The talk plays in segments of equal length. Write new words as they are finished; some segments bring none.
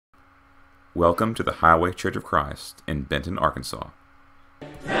Welcome to the Highway Church of Christ in Benton, Arkansas. Good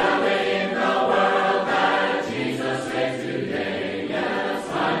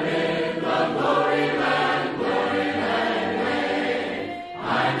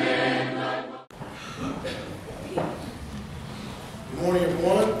morning,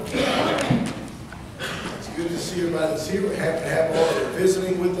 everyone. It's good to see everybody that's here. We're happy to have all of you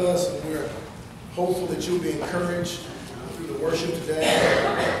visiting with us, and we're hopeful that you'll be encouraged through the worship today,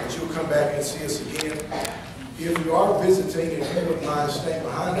 that you'll come back and see us again. If you are visiting, if you wouldn't mind staying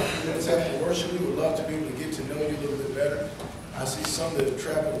behind a few minutes after worship, we would love to be able to get to know you a little bit better. I see some that have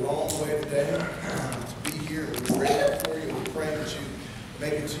traveled a long way today to be here. We're grateful for you, and we're praying that you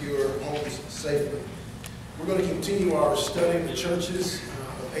make it to your homes safely. We're going to continue our study of the churches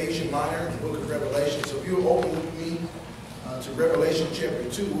of Asia Minor, the book of Revelation. So if you'll open with me to Revelation chapter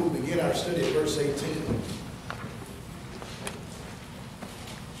 2, we'll begin our study at verse 18.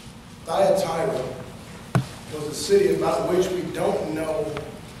 Thyatira was a city about which we don't know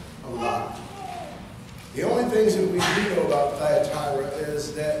a lot. The only things that we do know about Thyatira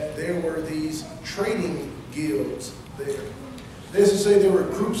is that there were these trading guilds there. That is to say, there were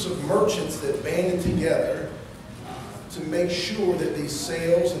groups of merchants that banded together to make sure that these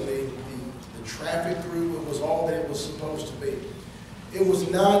sales and the traffic through it was all that it was supposed to be. It was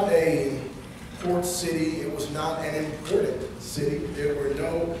not a port city. It was not an important city. There were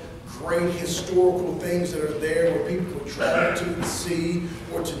no great historical things that are there where people would travel to see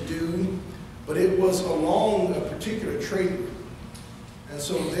or to do. But it was along a particular trade route. And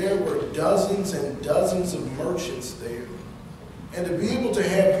so there were dozens and dozens of merchants there. And to be able to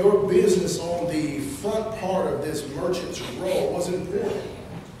have your business on the front part of this merchant's row was important.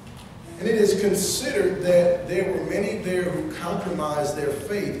 And it is considered that there were many there who compromised their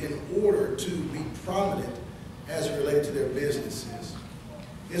faith in order to be prominent as it related to their businesses.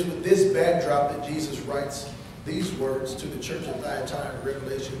 It is with this backdrop that Jesus writes these words to the church of Thyatira in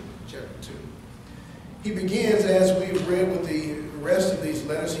Revelation chapter 2. He begins, as we've read with the rest of these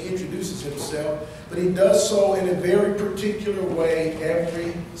letters, he introduces himself, but he does so in a very particular way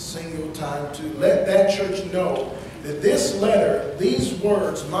every single time to let that church know that this letter, these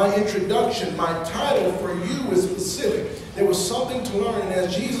words, my introduction, my title for you is specific. There was something to learn, and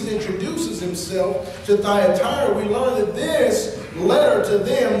as Jesus introduces himself to Thyatira, we learn that this letter to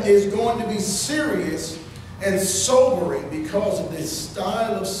them is going to be serious and sobering because of this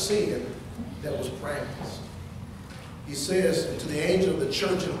style of sin that was practiced. He says to the angel of the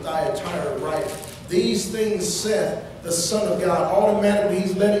church of Thyatira, write, these things saith the Son of God. Automatically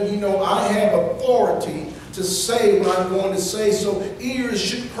he's letting you know I have authority to say what I'm going to say. So ears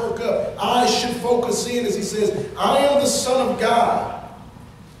should perk up. Eyes should focus in as he says, I am the Son of God.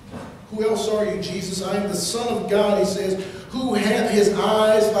 Who else are you, Jesus? I am the Son of God, he says, who hath his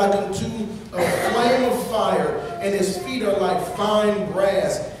eyes like unto a flame of fire, and his feet are like fine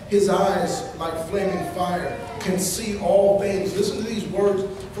brass. His eyes, like flaming fire, can see all things. Listen to these words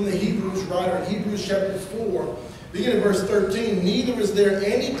from the Hebrews writer in Hebrews chapter 4, beginning at verse 13. Neither is there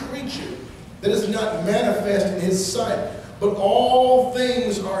any creature that is not manifest in his sight, but all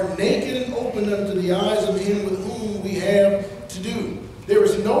things are naked and open unto the eyes of him with whom we have to do. There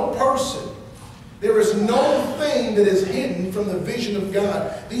is no person, there is no thing that is hidden from the vision of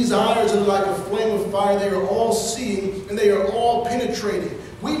God. These eyes are like a flame of fire. They are all seeing and they are all penetrating.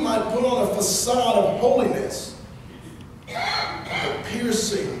 We might put on a facade of holiness. The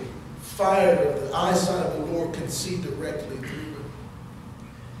piercing fire of the eyesight of the Lord can see directly through it.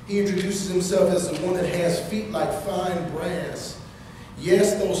 He introduces himself as the one that has feet like fine brass.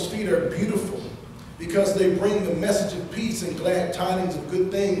 Yes, those feet are beautiful because they bring the message of peace and glad tidings of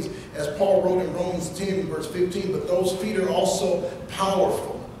good things, as Paul wrote in Romans 10, verse 15. But those feet are also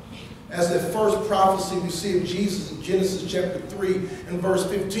powerful. As the first prophecy we see of Jesus in Genesis chapter 3 and verse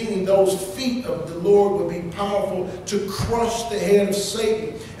 15, those feet of the Lord would be powerful to crush the head of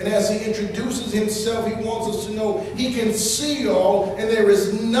Satan. And as he introduces himself, he wants us to know he can see all, and there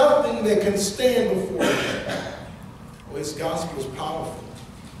is nothing that can stand before him. Well, his gospel is powerful.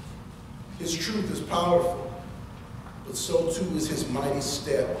 His truth is powerful. But so too is his mighty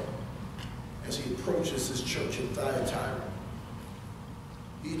step as he approaches his church in Thyatira.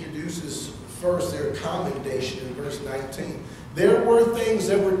 He introduces first their commendation in verse 19. There were things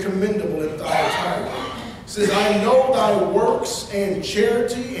that were commendable in Thyatira. He says, I know thy works and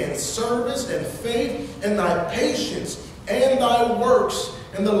charity and service and faith and thy patience and thy works,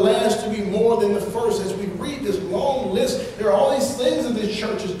 and the last to be more than the first. As we read this long list, there are all these things that this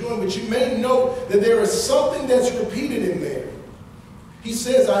church is doing, but you may note that there is something that's repeated in there. He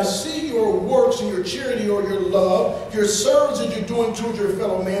says, I see your works and your charity or your love, your service that you're doing towards your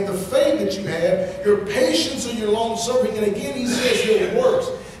fellow man, the faith that you have, your patience and your long suffering. And again, he says your works.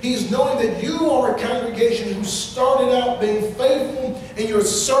 He's knowing that you are a congregation who started out being faithful in your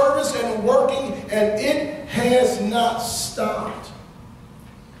service and working, and it has not stopped.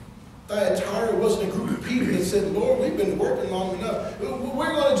 Thyatira wasn't a group of people that said, Lord, we've been working long enough.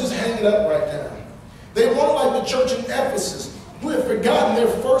 We're going to just hang it up right now. They weren't like the church in Ephesus, who had forgotten their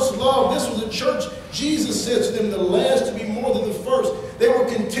first love. This was a church, Jesus said to them, the last to be more than the first. They were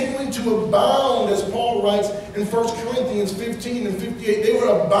continuing to abound, as Paul writes in 1 Corinthians 15 and 58. They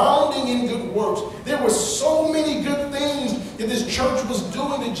were abounding in good works. There were so many good things that this church was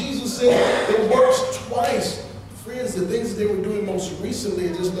doing that Jesus said they works twice. Friends, the things that they were doing most recently,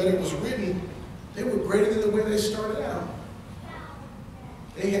 as this letter was written, they were greater than the way they started out.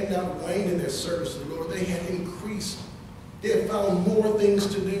 They had not waned in their service to the Lord. They had increased. They had found more things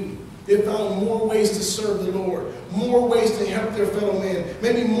to do. They had found more ways to serve the Lord, more ways to help their fellow man,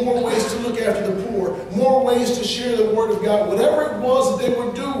 maybe more ways to look after the poor, more ways to share the word of God. Whatever it was that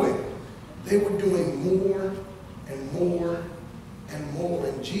they were doing more and more and more.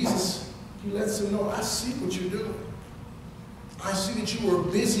 And Jesus, he lets them know, I see what you're doing. I see that you are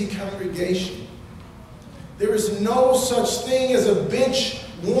a busy congregation. There is no such thing as a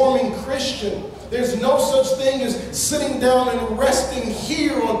bench-warming Christian. There's no such thing as sitting down and resting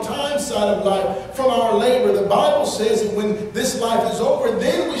here on Time's side of life from our labor. The Bible says that when this life is over,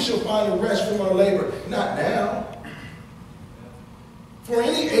 then we shall find a rest from our labor. Not now. For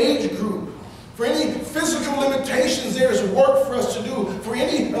any age group, for any physical limitations, there is work for us to do. For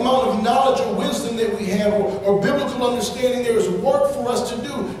any amount of knowledge or wisdom that we have or biblical understanding, there is work for us to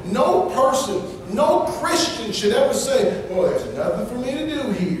do. No person, no Christian should ever say, well, there's nothing for me to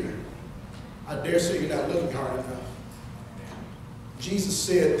do here. I dare say you're not looking hard enough. Jesus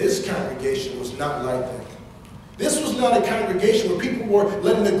said this congregation was not like that. This was not a congregation where people were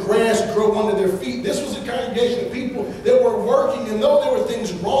letting the grass grow under their feet. This was a congregation of people that were working, and though there were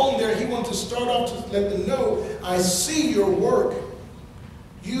things wrong there, he wanted to start off to let them know, I see your work.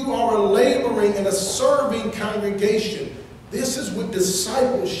 You are a laboring and a serving congregation. This is what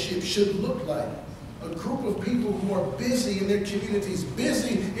discipleship should look like. A group of people who are busy in their communities,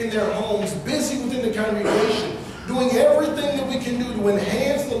 busy in their homes, busy within the congregation, doing everything that we can do to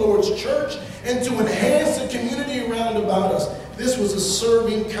enhance the Lord's church and to enhance the community around about us. This was a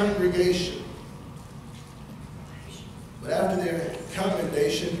serving congregation. But after their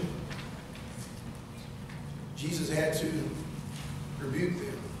commendation, Jesus had to rebuke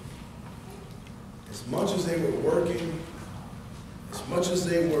them. As much as they were working, as much as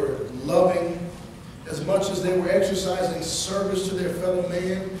they were loving, as much as they were exercising service to their fellow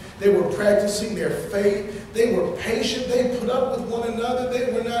man, they were practicing their faith, they were patient, they put up with one another,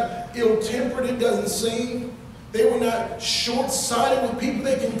 they were not ill-tempered, it doesn't seem. They were not short-sighted with people.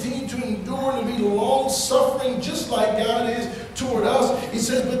 They continued to endure and to be long-suffering just like God is toward us. He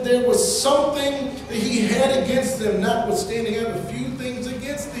says, but there was something that he had against them, notwithstanding I have a few things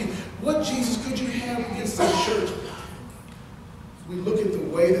against thee. What, Jesus, could you have against this church? We look at the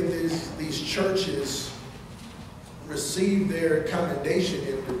way that these churches receive their commendation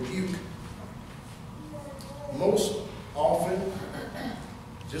and rebuke. Most often,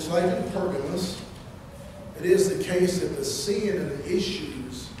 just like in Pergamos, it is the case that the sin and the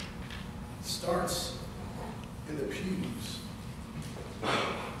issues starts in the pews.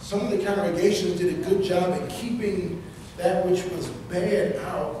 Some of the congregations did a good job in keeping that which was bad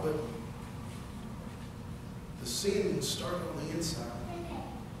out, but the sin started on the inside,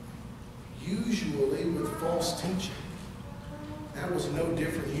 usually with false teaching. That was no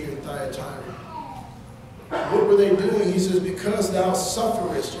different here in Thyatira. What were they doing? He says, because thou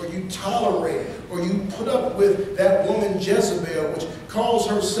sufferest, or you tolerate, or you put up with that woman Jezebel, which calls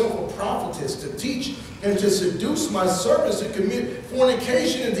herself a prophetess, to teach and to seduce my servants to commit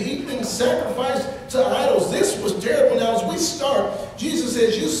fornication and to eat things sacrificed to idols. This was terrible. Now, as we start, Jesus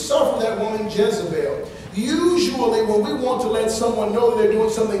says, you suffer that woman Jezebel. Usually, when we want to let someone know that they're doing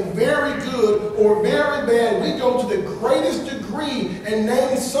something very good or very bad, we go to the greatest degree and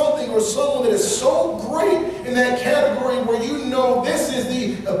name something or someone that is so great in that category where you know this is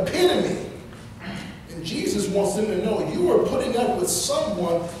the epitome. And Jesus wants them to know you are putting up with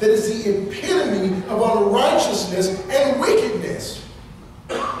someone that is the epitome of unrighteousness and wickedness.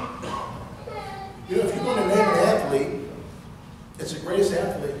 You know, if you're going to name an athlete, it's the greatest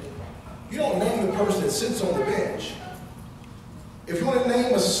athlete. You don't name the person that sits on the bench. If you want to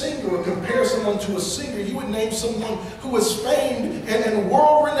name a singer or compare someone to a singer, you would name someone who is famed and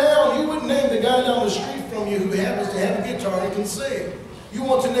world-renowned. You wouldn't name the guy down the street from you who happens to have a guitar and can sing. You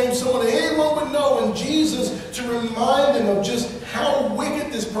want to name someone that anyone would know, and Jesus, to remind them of just how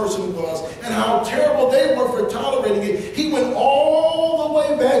wicked this person was and how terrible they were for tolerating it. He went all the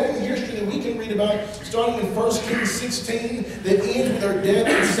way back in history that we can read about, starting in 1 Kings 16, that ends with her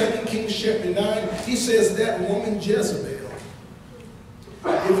death in 2 Kings chapter 9. He says that woman Jezebel,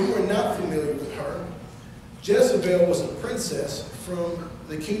 if you are not familiar with her, Jezebel was a princess from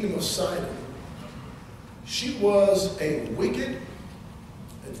the kingdom of Sidon. She was a wicked,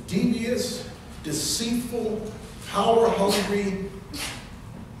 a devious, deceitful, power-hungry,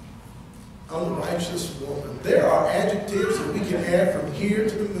 unrighteous woman. There are adjectives that we can add from here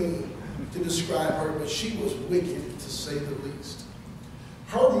to the moon to describe her, but she was wicked, to say the least.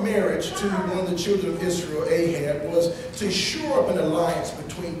 Her marriage to one of the children of Israel, Ahab, was to shore up an alliance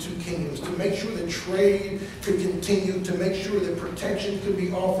between two kingdoms, to make sure that trade could continue, to make sure that protection could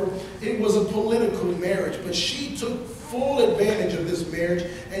be offered. It was a political marriage, but she took full advantage of this marriage,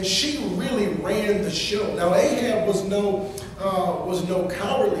 and she really ran the show. Now, Ahab was no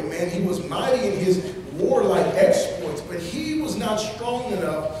cowardly man. He was mighty in his warlike exploits, but he was not strong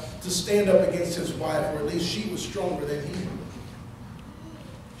enough to stand up against his wife, or at least she was stronger than he.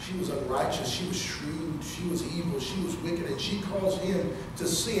 She was unrighteous, she was shrewd, she was evil, she was wicked, and she caused him to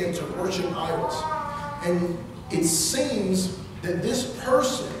sin, to worship idols. And it seems that this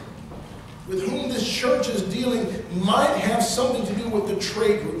person with whom this church is dealing might have something to do with the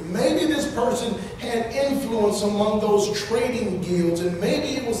trade group. Maybe this person had influence among those trading guilds, and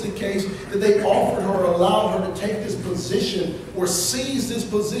maybe it was the case that they offered her, allowed her to take this position or seize this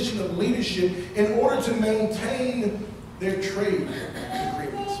position of leadership in order to maintain their trade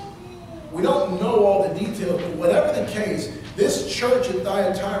agreements. We don't know all the details, but whatever the case, this church at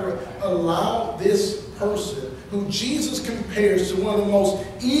Thyatira allowed this person, who Jesus compares to one of the most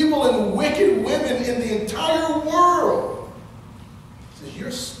evil and wicked women in the entire world,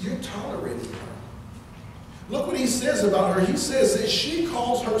 says, you're tolerating her. Look what he says about her. He says that she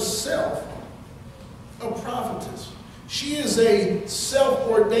calls herself a prophetess. She is a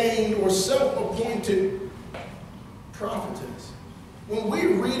self-ordained or self-appointed prophetess. When we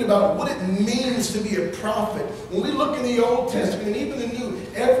read about what it means to be a prophet, when we look in the Old Testament and even the New,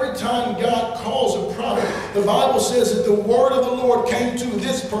 every time God calls a prophet, the Bible says that the word of the Lord came to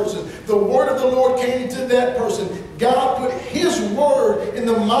this person. The word of the Lord came to that person. God put his word in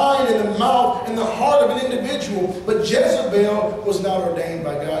the mind and the mouth and the heart of an individual. But Jezebel was not ordained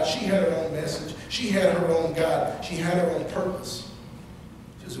by God. She had her own message. She had her own God. She had her own purpose.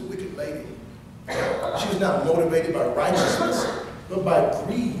 She was a wicked lady. She was not motivated by righteousness, but by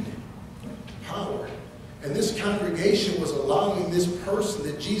greed, power. And this congregation was allowing this person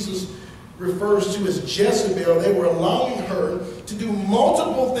that Jesus refers to as Jezebel, they were allowing her to do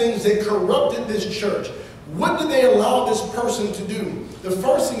multiple things that corrupted this church. What did they allow this person to do? The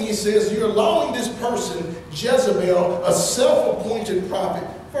first thing he says, you're allowing this person, Jezebel, a self-appointed prophet,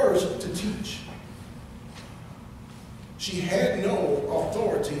 first to teach. She had no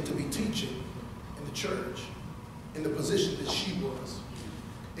authority to be teaching in the church, in the position that she was.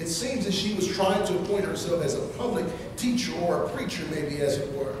 It seems that she was trying to appoint herself as a public teacher or a preacher, maybe, as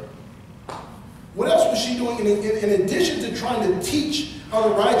it were. What else was she doing? In addition to trying to teach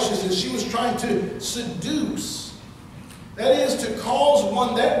unrighteousness, she was trying to seduce. That is, to cause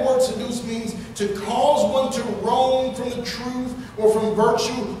one, that word seduce means to cause one to roam from the truth or from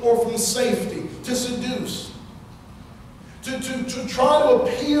virtue or from safety, to seduce. To try to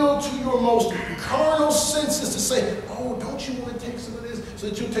appeal to your most carnal senses, to say, oh, don't you want to take some of this? So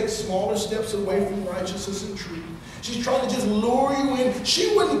that you'll take smaller steps away from righteousness and truth. She's trying to just lure you in.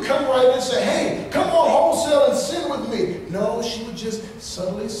 She wouldn't come right in and say, hey, come on wholesale and sin with me. No, she would just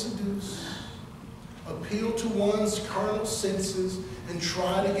subtly seduce, appeal to one's carnal senses, and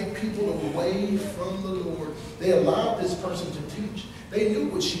try to get people away from the Lord. They allowed this person to teach. They knew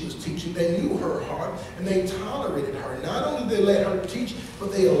what she was teaching. They knew her heart, and they tolerated her. Not only did they let her teach,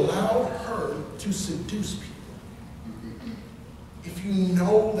 but they allowed her to seduce people. If you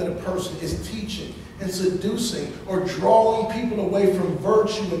know that a person is teaching and seducing or drawing people away from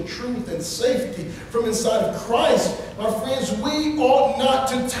virtue and truth and safety from inside of Christ, my friends, we ought not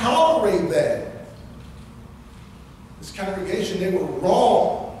to tolerate that. This congregation, they were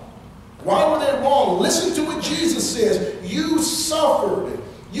wrong. Why were they wrong? Listen to what Jesus says. You suffered,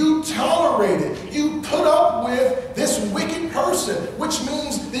 you tolerated, you put up with this wicked person, which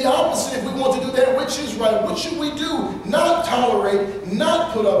means the opposite if we want to do that, which is right. What should we do? Not tolerate,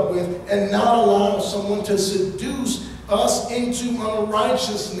 not put up with, and not allow someone to seduce us into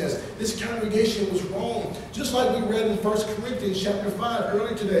unrighteousness. This congregation was wrong. Just like we read in 1 Corinthians chapter 5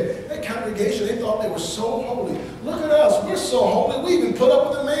 earlier today. That congregation, they thought they were so holy. Look at us. We're so holy. We even put up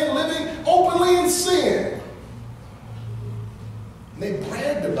with a man living openly in sin. And they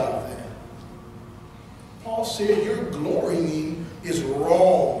bragged about that. Paul said, your glorying is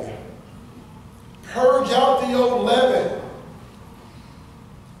wrong. Purge out the old leaven.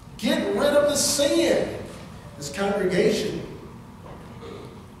 Get rid of the sin. This congregation,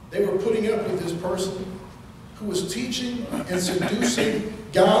 they were putting up with this person who was teaching and seducing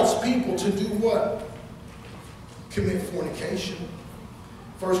God's people to do what? Commit fornication.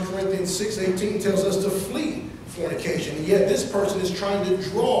 1 Corinthians 6:18 tells us to flee fornication. And yet this person is trying to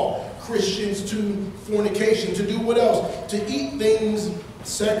draw Christians to fornication. To do what else? To eat things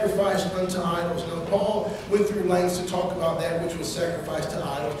sacrificed unto idols. Now, Paul went through lengths to talk about that which was sacrificed to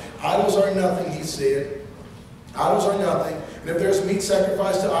idols. Idols are nothing, he said. Idols are nothing. And if there's meat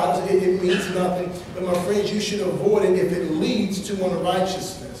sacrificed to idols, it means nothing. But my friends, you should avoid it if it leads to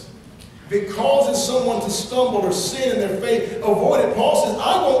unrighteousness. If it causes someone to stumble or sin in their faith, avoid it. Paul says,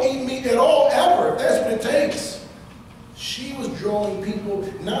 I won't eat meat at all, ever, if that's what it takes. She was drawing people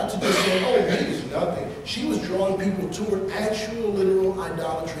not to just say, oh, meat is nothing. She was drawing people toward actual, literal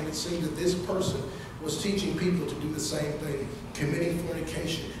idolatry. And it seemed that this person was teaching people to do the same thing, committing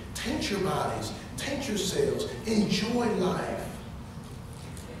fornication. Taint your bodies, taint yourselves, enjoy life.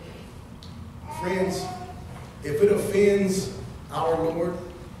 Friends, if it offends our Lord,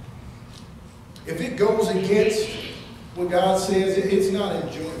 if it goes against what God says, it's not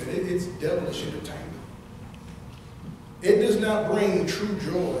enjoyment, it's devilish entertainment. It does not bring true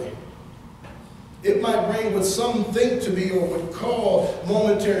joy. It might bring what some think to be or would call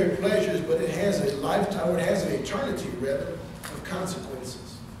momentary pleasures, but it has a lifetime, or it has an eternity, rather, of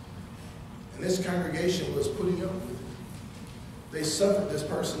consequences. And this congregation was putting up with it. They suffered this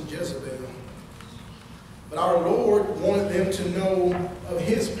person, Jezebel. But our Lord wanted them to know of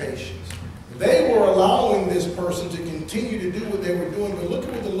his patience. They were allowing this person to continue to do what they were doing, but look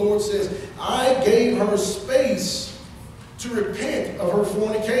at what the Lord says. I gave her space to repent of her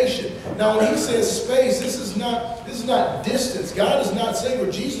fornication. Now, when he says space, this is not distance. God is not saying,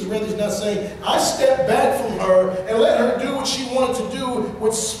 or Jesus rather is not saying, I step back from her and let her do what she wanted to do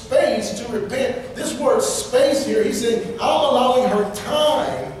with space to repent. This word space here, he's saying, I'm allowing her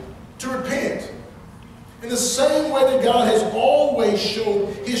time to repent. In the same way that God has always showed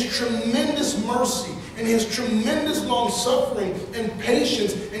his tremendous mercy and his tremendous long-suffering and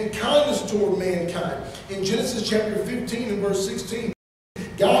patience and kindness toward mankind. In Genesis chapter 15 and verse 16,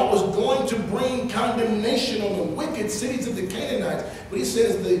 God was going to bring condemnation on the wicked cities of the Canaanites. But he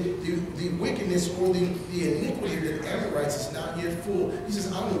says the wickedness or the iniquity of the Amorites is not yet full. He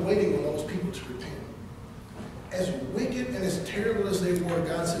says, I'm waiting on those people to repent. As wicked and as terrible as they were,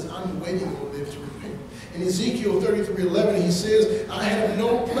 God says, I'm waiting on them to repent. In Ezekiel 33:11, he says, I have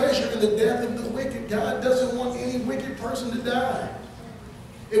no pleasure in the death of the wicked. God doesn't want any wicked person to die.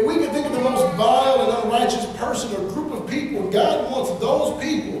 If we can think of the most vile and unrighteous person or group of people, God wants those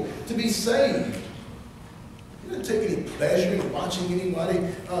people to be saved. He doesn't take any pleasure in watching anybody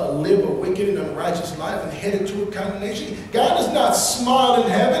live a wicked and unrighteous life and headed toward condemnation. God does not smile in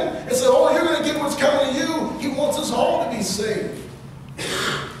heaven and say, oh, you're going to get what's coming to you. He wants us all to be saved.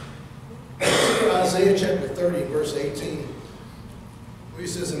 Isaiah chapter 30, verse 18, where he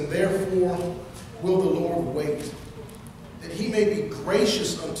says, and therefore will the Lord wait, that he may be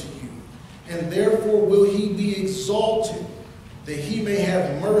gracious unto you, and therefore will he be exalted, that he may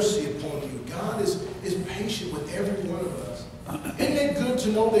have mercy upon you. God is patient with every one of us. Isn't it good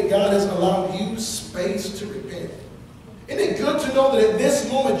to know that God has allowed you space to repent? Isn't it good to know that at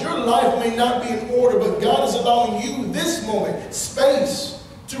this moment your life may not be in order, but God is allowing you this moment space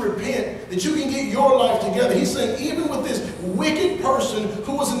to repent, that you can get your life together. He's saying, even with this wicked person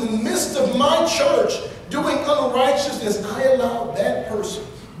who was in the midst of my church doing unrighteousness, I allowed that person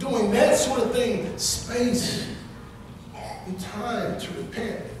doing that sort of thing space and time to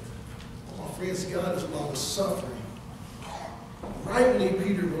repent. Oh, my friends, God is long-suffering. Rightly,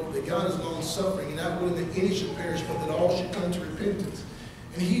 Peter wrote that God is long-suffering and not willing that any should perish, but that all should come to repentance.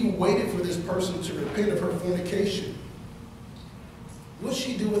 And he waited for this person to repent of her fornication. What'd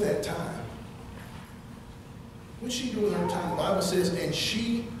she do with that time? What'd she do with her time? The Bible says, and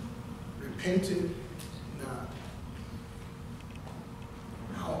she repented not.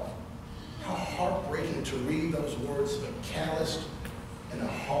 How heartbreaking to read those words, a calloused and a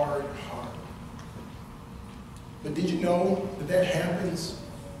hard heart. But did you know that that happens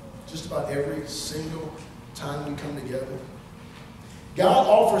just about every single time we come together? God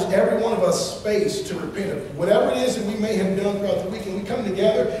offers every one of us space to repent of whatever it is that we may have done throughout the week. And we come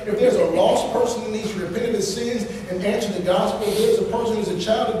together. If there's a lost person that needs to repent of his sins and answer the gospel, if there's a person who's a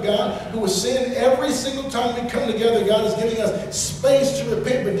child of God who has sinned, every single time we come together, God is giving us space to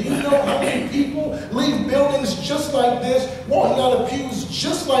repent. But do you know how many people leave buildings just like this, walking out of pews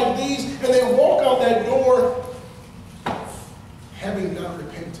just like these, and they walk out that door having not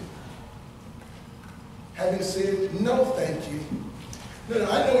repented? Having said, no, thank you. No,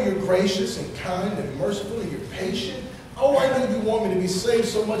 I know you're gracious and kind and merciful and you're patient. Oh, I know you want me to be saved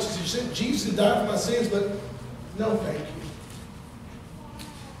so much that you sent Jesus to die for my sins, but no, thank you.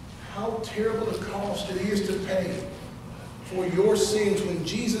 How terrible a cost it is to pay for your sins when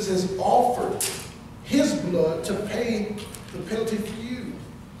Jesus has offered his blood to pay the penalty for you,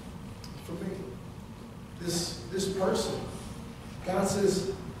 for me. This person, God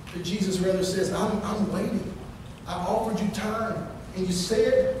says, that Jesus rather says, I'm waiting. I offered you time. And you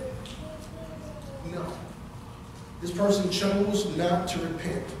said, no. This person chose not to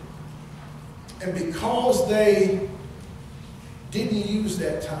repent. And because they didn't use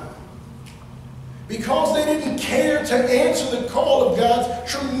that time, because they didn't care to answer the call of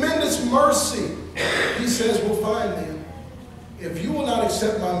God's tremendous mercy, he says, well, fine then. If you will not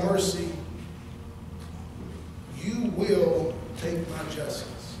accept my mercy, you will take my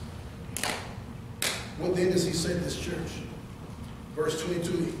justice. What then does he say to this church? Verse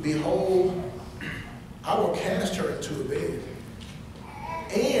 22, behold, I will cast her into a bed,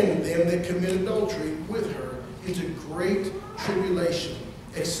 and them that commit adultery with her into great tribulation,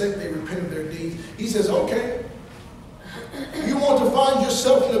 except they repent of their deeds. He says, okay, you want to find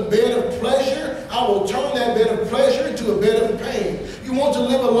yourself in a bed of pleasure? I will turn that bed of pleasure into a bed of pain. You want to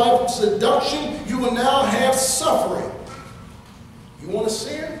live a life of seduction? You will now have suffering. You want to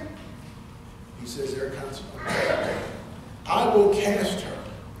sin? He says there are consequences. I will cast her.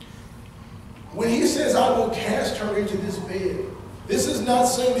 When he says I will cast her into this bed, this is not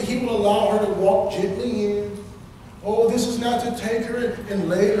saying that he will allow her to walk gently in. Oh, this is not to take her and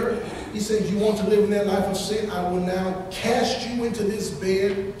lay her. He says you want to live in that life of sin? I will now cast you into this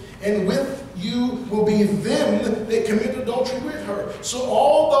bed, and with you will be them that commit adultery with her. So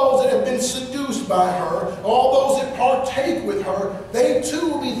all those that have been seduced by her, all those that partake with her, they too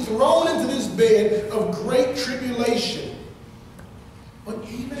will be thrown into this bed of great tribulation. But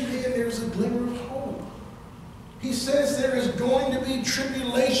even then there's a glimmer of hope. He says there is going to be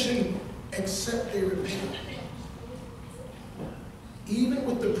tribulation except they repent. Even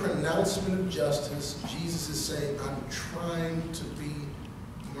with the pronouncement of justice, Jesus is saying, I'm trying to be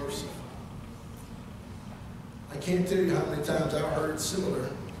merciful. I can't tell you how many times I've heard similar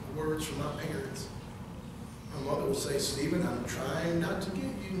words from my parents. My mother would say, Stephen, I'm trying not to get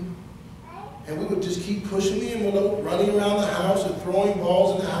you. And we would just keep pushing the envelope, running around the house and throwing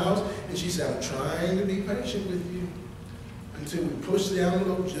balls in the house. And she said, I'm trying to be patient with you. Until we push the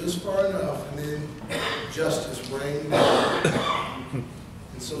envelope just far enough, and then justice rained down.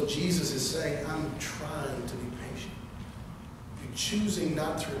 And so Jesus is saying, I'm trying to be patient. You're choosing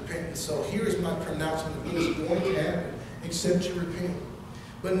not to repent. And so here's my pronouncement of what is going to happen, except you repent.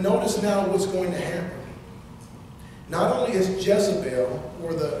 But notice now what's going to happen. Not only is Jezebel,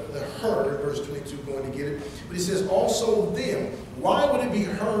 or the her, verse 22, going to get it, but he says also them. Why would it be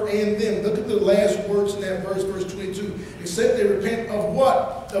her and them? Look at the last words in that verse, verse 22. Except they repent of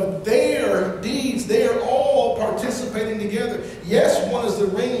what? Of their deeds. They are all participating together. Yes, one is the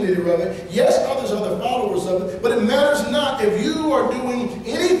ringleader of it. Yes, others are the followers of it. But it matters not. If you are doing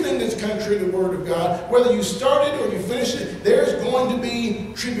anything that's contrary to the word of God, whether you started or you finished it, there's going to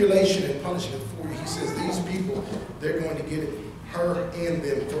be tribulation and punishment for you. He says these people, they're going to get it, her and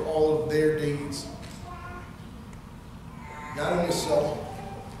them, for all of their deeds. Not only so,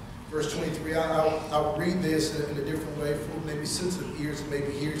 verse 23, I'll read this in a different way for maybe sensitive ears and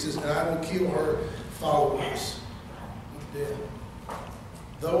maybe here. It says, and I will kill her followers with death.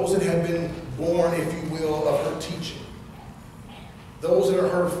 Those that have been born, if you will, of her teaching. Those that are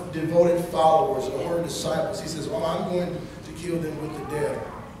her devoted followers or her disciples. He says, well, I'm going to kill them with the death.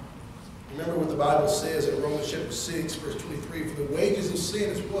 Remember what the Bible says in Romans chapter 6, verse 23, for the wages of sin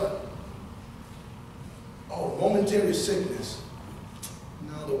is what? Oh, momentary sickness.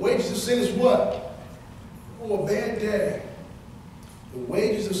 No, the wages of sin is what? Oh, a bad day. The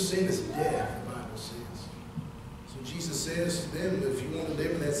wages of sin is death, the Bible says. So Jesus says to them, if you want to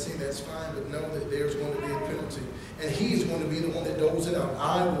live in that sin, that's fine, but know that there's going to be a penalty. And he's going to be the one that doles it out.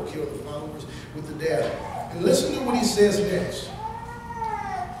 I will kill the followers with the death. And listen to what he says next.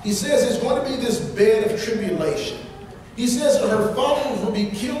 He says there's going to be this bed of tribulation. He says that her followers will be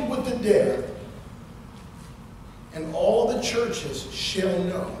killed with the death. and all the churches shall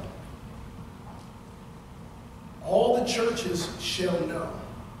know. All the churches shall know.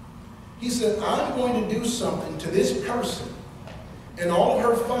 He said, I'm going to do something to this person and all of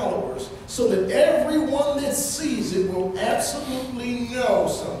her followers so that everyone that sees it will absolutely know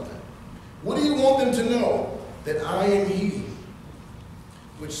something. What do you want them to know? That I am He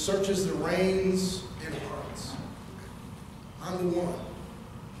which searches the reins and hearts. I'm the one.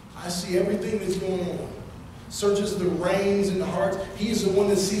 I see everything that's going on. Searches the reins and the hearts. He is the one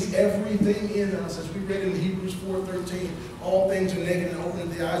that sees everything in us. As we read in Hebrews 4:13, all things are naked and open to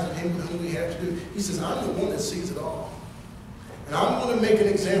the eyes of Him with whom we have to do. He says, I'm the one that sees it all. And I'm going to make an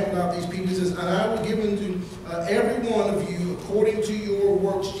example out of these people. He says, and I will give unto every one of you according to your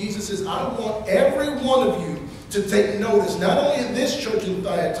works. Jesus says, I want every one of you to take notice, not only in this church in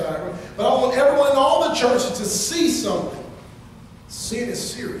Thyatira, but I want everyone in all the churches to see something. Sin is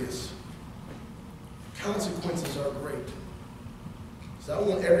serious. Consequences are great. So I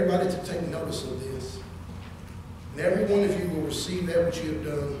want everybody to take notice of this. And every one of you will receive that which you have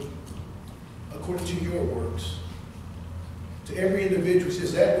done according to your works. To every individual, he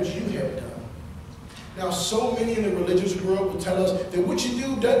says, that which you have done. Now, so many in the religious world will tell us that what you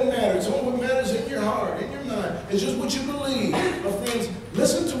do doesn't matter. It's only what matters in your heart, in your mind. It's just what you believe. My friends,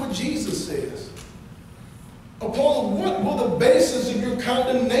 listen to what Jesus says. Upon what will the basis of your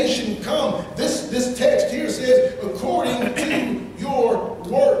condemnation come? This text here says, according to your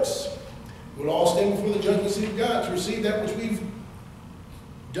works. We'll all stand before the judgment seat of God to receive that which we've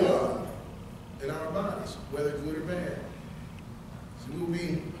done in our bodies, whether good or bad. So we will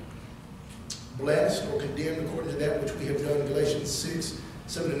be blessed or condemned according to that which we have done. In Galatians 6,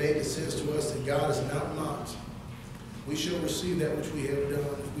 7 and 8, it says to us that God is not mocked. We shall receive that which we have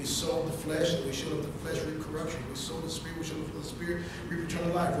done. If we sow the flesh, then we shall of the flesh reap corruption. If we sow the spirit, we shall of the spirit reap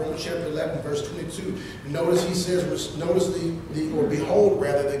eternal life. Romans chapter 11, verse 22. Notice he says, notice or behold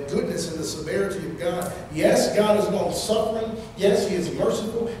rather, the goodness and the severity of God. Yes, God is long suffering. Yes, He is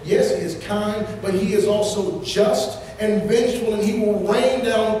merciful. Yes, He is kind, but He is also just and vengeful, and He will rain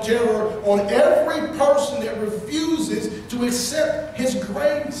down terror on every person that refuses to accept His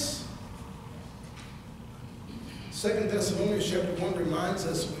grace. 2 Thessalonians chapter 1 reminds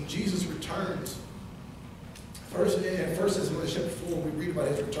us when Jesus returns. First Thessalonians chapter 4, we read about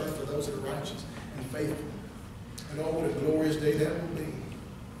His return for those that are righteous and faithful. And oh, what a glorious day that will be.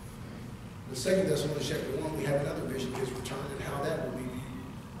 In 2 Thessalonians chapter 1, we have another vision of His return and how that will be.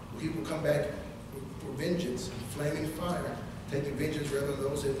 He will come back for vengeance and flaming fire, taking vengeance rather than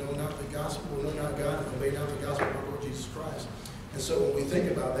those that know not the gospel, or know not God, and obey not the gospel of our Lord Jesus Christ. And so when we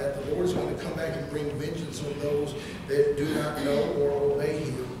think about that, the Lord is going to come back and bring vengeance on those that do not know or obey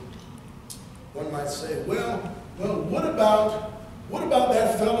Him. One might say, well, what about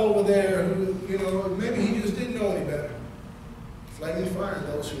that fellow over there who, maybe he just didn't know any better? Flaming fire on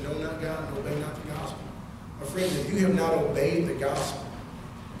those who know not God and obey not the gospel. My friends, if you have not obeyed the gospel,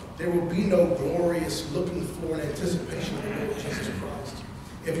 there will be no glorious looking for and anticipation of the Lord Jesus Christ.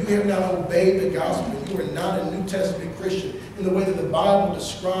 If you have not obeyed the gospel, if you are not a New Testament Christian in the way that the Bible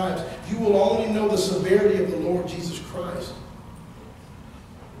describes, you will only know the severity of the Lord Jesus Christ.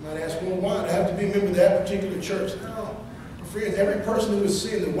 You might ask, well, why? Do I have to be a member of that particular church? No. My friends, every person who is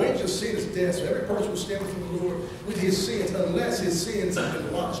sin, the wages of sin is death. So every person will stand before the Lord with his sins, unless his sins have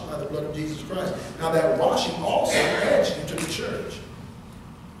been washed by the blood of Jesus Christ. Now that washing also adds you to the church.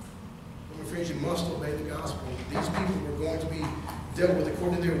 But my friends, you must obey the gospel. These people were going to be dealt with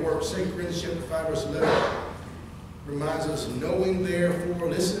according to their works. 2 Corinthians chapter 5, verse 11 reminds us, knowing therefore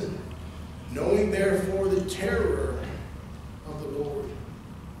the terror of the Lord,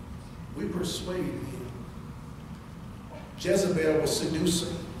 we persuade him. Jezebel was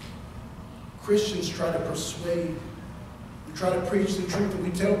seducing. Christians try to persuade. We try to preach the truth, and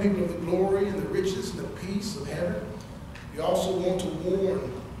we tell people of the glory and the riches and the peace of heaven. We also want to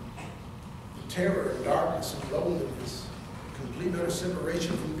warn the terror and darkness and loneliness, complete utter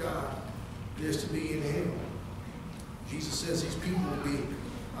separation from God it is to be in hell. Jesus says these people will be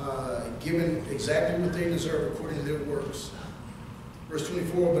given exactly what they deserve according to their works. Verse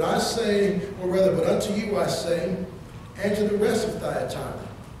 24, but unto you I say, and to the rest of Thyatira,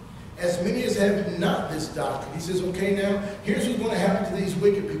 as many as have not this doctrine. He says, okay, now, here's what's going to happen to these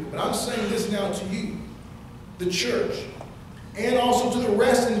wicked people. But I'm saying this now to you, the church, and also to the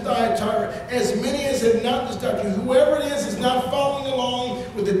rest in Thyatira, as many as have not this doctrine. Whoever it is not following along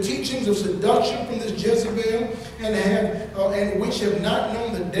with the teachings of seduction from this Jezebel, and which have not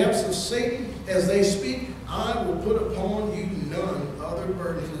known the depths of Satan as they speak, I will put upon you none other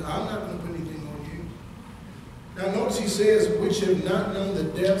burden. He says, I'm not going to put anything on you. Now notice he says, which have not known the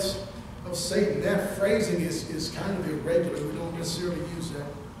depths of Satan. That phrasing is kind of irregular. We don't necessarily use that.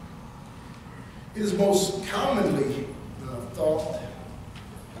 It is most commonly thought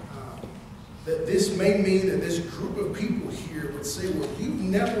that this may mean that this group of people here would say, well, you've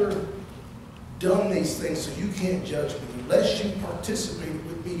never done these things, so you can't judge me. Unless you participated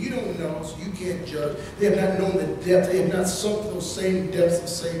with me, you don't know, so you can't judge. They have not known the depth. They have not sunk those same depths of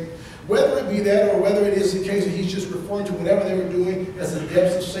Satan. Whether it be that or whether it is the case that he's just referring to whatever they were doing as the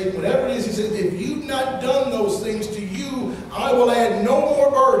depths of Satan, whatever it is, he says, if you've not done those things to you, I will add no more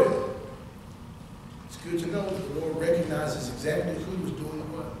burden. It's good to know that the Lord recognizes exactly who is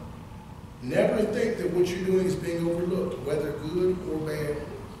doing what. Never think that what you're doing is being overlooked, whether good or bad.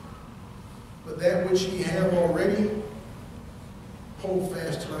 But that which ye have already, hold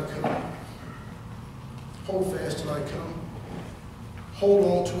fast till I come. Hold fast till I come. Hold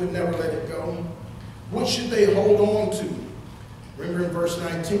on to it, never let it go. What should they hold on to? Remember in verse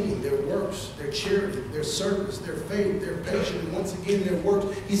 19, their works, their charity, their service, their faith, their patience, and once again their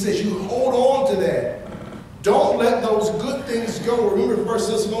works. He says you hold on to that. Don't let those good things go. Remember 1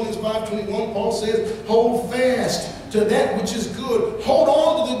 Thessalonians 5:21, Paul says, hold fast to that which is good. Hold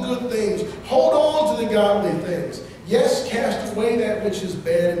on to the good things. Hold on to the godly things. Yes, cast away that which is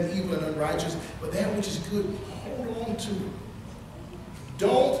bad and evil and unrighteous, but that which is good, hold on to it.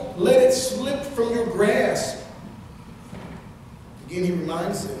 Don't let it slip from your grasp. Again, he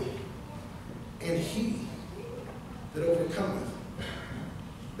reminds them, and he that overcometh.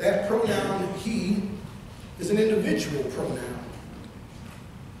 That pronoun, he, is an individual pronoun.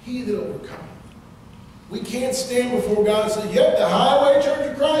 He that overcometh. We can't stand before God and say, yep, the Highway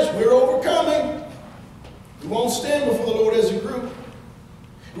Church of Christ, we're overcoming. We won't stand before the Lord as a group.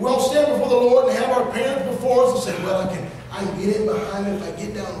 We won't stand before the Lord and have our parents before us and say, well, I can get in behind them. If I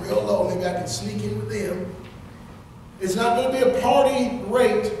get down real low, maybe I can sneak in with them. It's not going to be a party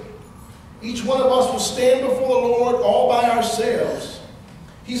rate. Each one of us will stand before the Lord all by ourselves.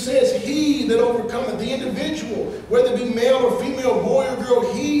 He says, he that overcometh, the individual, whether it be male or female, boy or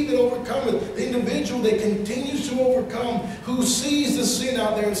girl, he that overcometh, the individual that continues to overcome, who sees the sin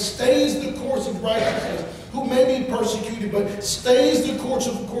out there and stays the course of righteousness, who may be persecuted, but stays the course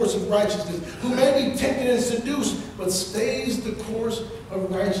of righteousness, who may be tempted and seduced, but stays the course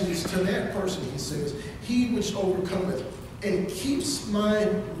of righteousness. To that person, he says, he which overcometh and keeps my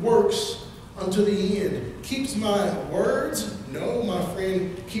works unto the end. Keeps my words? No, my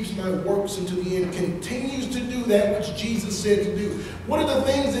friend, keeps my works unto the end. Continues to do that which Jesus said to do. What are the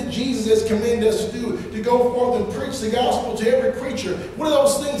things that Jesus has commanded us to do? To go forth and preach the gospel to every creature. What are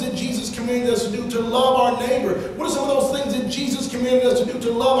those things that Jesus commanded us to do? To love our neighbor. What are some of those things that Jesus commanded us to do?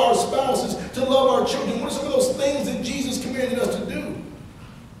 To love our spouses, to love our children. What are some of those things that Jesus commanded us to do?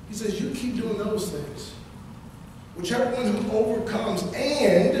 He says, you keep doing those things. Whichever one who overcomes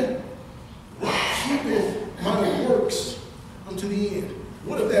and keepeth my works unto the end.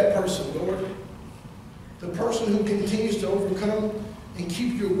 What of that person, Lord? The person who continues to overcome and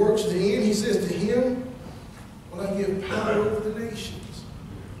keep your works to the end, he says to him, will I give power over the nations.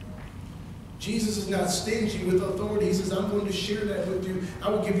 Jesus is not stingy with authority. He says, I'm going to share that with you. I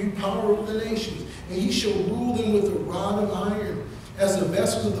will give you power over the nations, and he shall rule them with a rod of iron. As the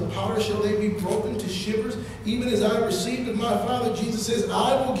vessels of the potter shall they be broken to shivers, even as I received of my Father. Jesus says,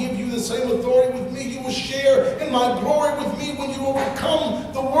 I will give you the same authority with me. You will share in my glory with me when you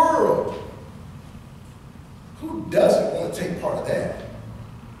overcome the world. Who doesn't want to take part of that?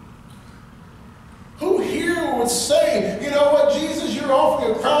 Who here would say, you know what, Jesus, you're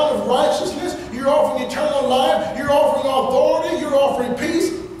offering a crown of righteousness, you're offering eternal life, you're offering authority, you're offering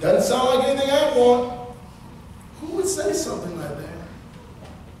peace. Doesn't sound like anything I want. Who would say something like that?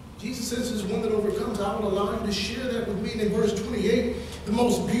 Jesus says, "This one that overcomes, I will allow you to share that with me." And in verse 28, the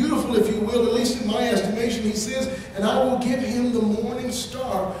most beautiful, if you will, at least in my estimation, he says, "And I will give him the morning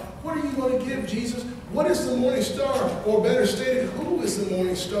star." What are you going to give, Jesus? What is the morning star? Or better stated, who is the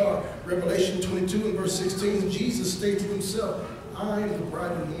morning star? Revelation 22 and verse 16, Jesus states himself, "I am the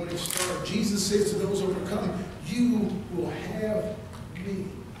bright and morning star." Jesus says to those overcome, "You will have me."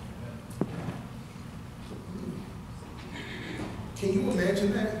 Can you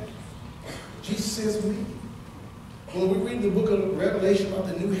imagine that? Jesus says me. When we read the book of Revelation about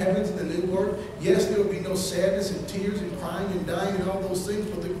the new heavens and the new earth, yes, there will be no sadness and tears and crying and dying and all those things,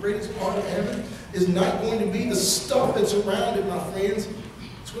 but the greatest part of heaven is not going to be the stuff that's around it, my friends.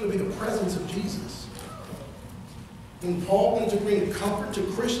 It's going to be the presence of Jesus. When Paul wanted to bring comfort to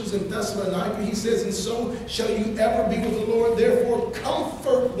Christians in Thessalonica, he says, "And so shall you ever be with the Lord. Therefore,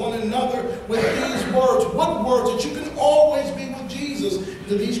 comfort one another with these words." What words? That you can always be with Jesus.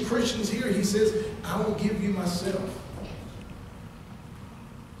 To these Christians here, he says, "I will give you myself."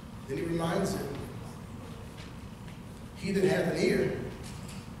 Then he reminds him, he that hath an ear,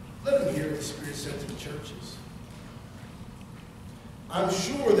 let him hear what the Spirit said to the churches. I'm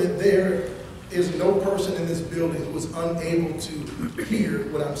sure that there is no person in this building who is unable to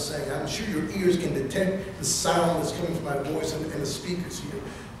hear what I'm saying. I'm sure your ears can detect the sound that's coming from my voice and the speakers here.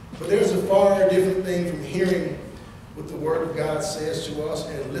 But there's a far different thing from hearing what the Word of God says to us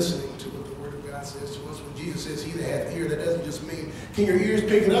and listening to what the Word of God says to us. When Jesus says, he that hath ear, that doesn't just mean, can your ears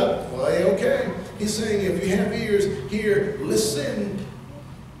pick it up? Well, okay. He's saying, if you have ears, hear, listen,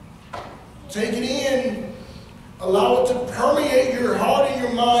 take it in, allow it to permeate your heart and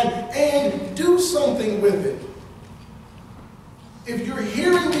your mind, and do something with it. If you're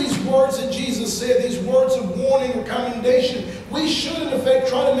hearing these words that Jesus said, these words of warning or commendation, we should in effect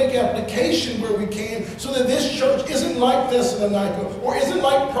try to make application where we can so that this church isn't like Thessalonica or isn't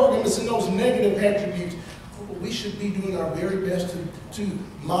like Pergamos in those negative attributes. But we should be doing our very best to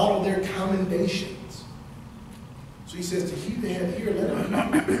model their commendations. So he says, to he that hath ear, let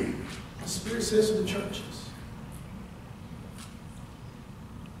him hear. The Spirit says to the churches.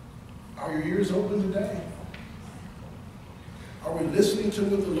 Are your ears open today? Are we listening to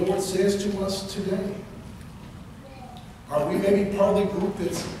what the Lord says to us today? Are we maybe part of the group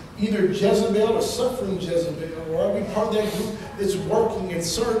that's either Jezebel or suffering Jezebel? Or are we part of that group that's working and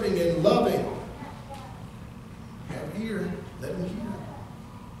serving and loving? Have ear, let him hear.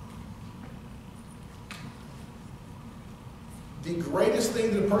 The greatest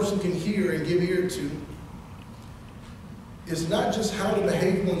thing that a person can hear and give ear to is not just how to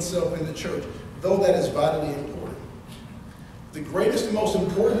behave oneself in the church, though that is vitally important. The greatest and most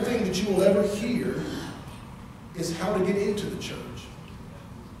important thing that you will ever hear is how to get into the church.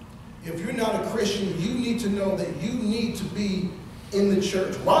 If you're not a Christian, you need to know that you need to be in the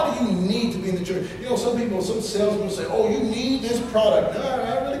church. Why do you need to be in the church? You know, some people, some salesmen say, oh, you need this product. No,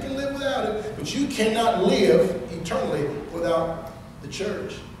 I really can live without it. But you cannot live eternally without the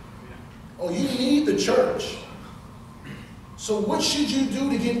church. Oh, you need the church. So what should you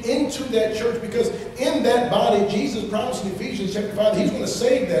do to get into that church? Because in that body, Jesus promised in Ephesians chapter 5 that he's going to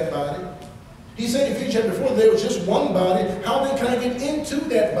save that body. He said in Ephesians chapter 4 that there was just one body. How then can I get into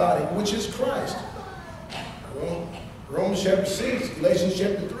that body, which is Christ? Well, Romans chapter 6, Galatians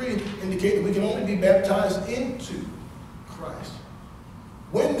chapter 3 indicate that we can only be baptized into Christ.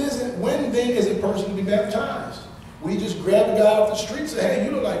 When then is a person to be baptized? We just grab a guy off the street and say, hey,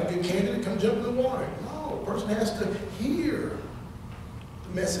 you look like a good candidate, come jump in the water. No, a person has to hear.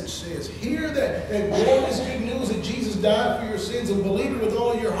 The message says, hear that glorious good news that Jesus died for your sins and believe it with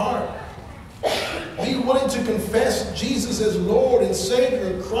all your heart. Be willing to confess Jesus as Lord and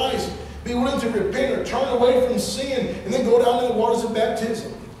Savior of Christ. Be willing to repent or turn away from sin and then go down to the waters of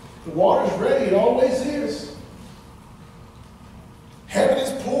baptism. The water's ready. It always is. Heaven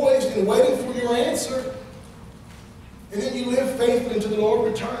is poised and waiting for your answer. And then you live faithfully until the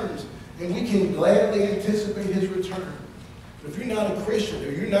Lord returns. And we can gladly anticipate his return. But if you're not a Christian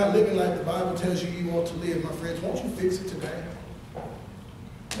or you're not living like the Bible tells you you ought to live, my friends, won't you fix it today?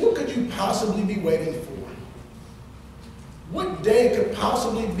 What could you possibly be waiting for? What day could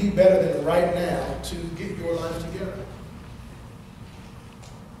possibly be better than right now to get your life together?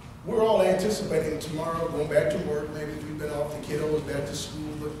 We're all anticipating tomorrow, going back to work. Maybe we've been off, the kiddos back to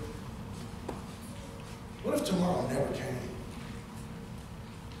school. But what if tomorrow never came?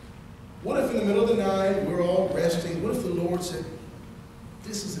 What if in the middle of the night we're all resting? What if the Lord said,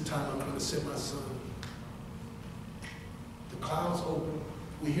 this is the time I'm going to send my son? The clouds open.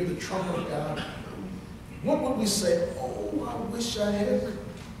 We hear the trumpet of God. What would we say? Oh, I wish I had it.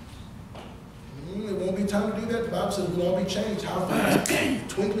 There won't be time to do that. The Bible says we'll all be changed. How fast?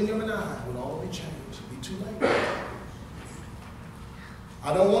 Twinkling of an eye. We'll all be changed. It'll be too late.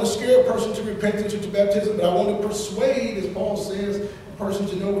 I don't want to scare a person to repentance or to baptism, but I want to persuade, as Paul says, a person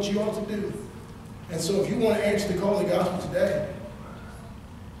to know what you ought to do. And so if you want to answer the call of the gospel today,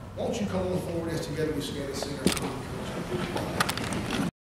 won't you come on forward as together we stand and sing our song?